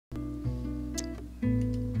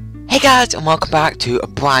guys, and welcome back to a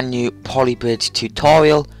brand new Paddleboat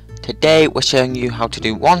tutorial. Today we're showing you how to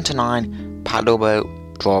do 1 to 9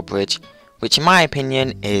 Paddleboat Drawbridge, which in my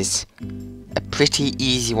opinion is a pretty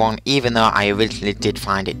easy one, even though I originally did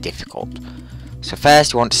find it difficult. So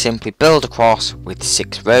first you want to simply build across with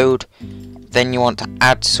 6 road, then you want to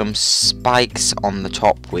add some spikes on the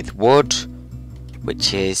top with wood,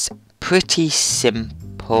 which is pretty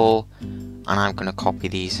simple, and I'm going to copy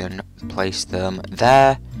these and place them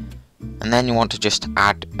there. And then you want to just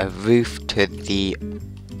add a roof to the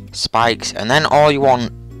spikes, and then all you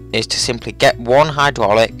want is to simply get one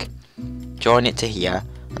hydraulic, join it to here,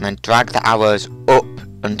 and then drag the arrows up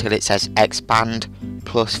until it says expand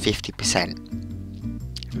plus 50%.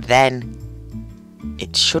 Then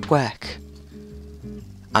it should work,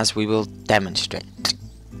 as we will demonstrate.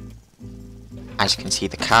 As you can see,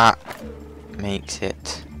 the cart makes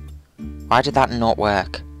it. Why did that not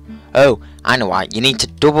work? Oh, I know why. You need to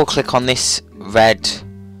double click on this red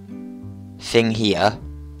thing here.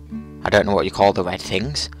 I don't know what you call the red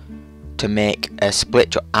things. To make a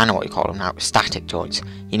split joint. I know what you call them now. Static joints.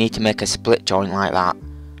 You need to make a split joint like that.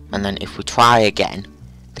 And then if we try again,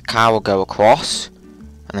 the car will go across.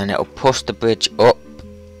 And then it'll push the bridge up,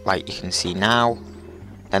 like you can see now.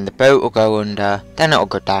 Then the boat will go under. Then it'll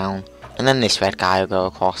go down. And then this red guy will go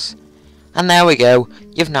across. And there we go.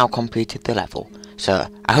 You've now completed the level. So,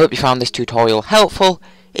 I hope you found this tutorial helpful.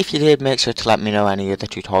 If you did, make sure to let me know any other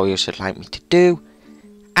tutorials you'd like me to do.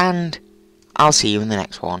 And I'll see you in the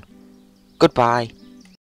next one. Goodbye.